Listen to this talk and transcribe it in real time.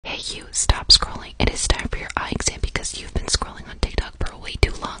you stop scrolling. It is time for your eye exam because you've been scrolling on TikTok for way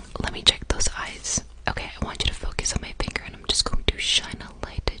too long. Let me check those eyes. Okay, I want you to focus on my finger and I'm just going to shine a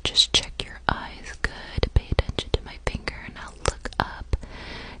light to just check your eyes. Good. Pay attention to my finger and now look up.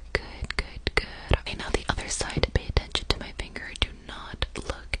 Good, good, good. Okay, now the other side. Pay attention to my finger. Do not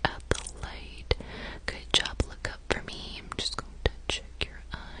look at the light. Good job. Look up for me. I'm just going to check your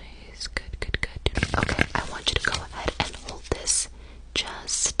eyes. Good, good, good. Okay, I want you to go ahead and hold this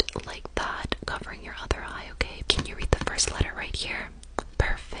just like that, covering your other eye, okay? Can you read the first letter right here?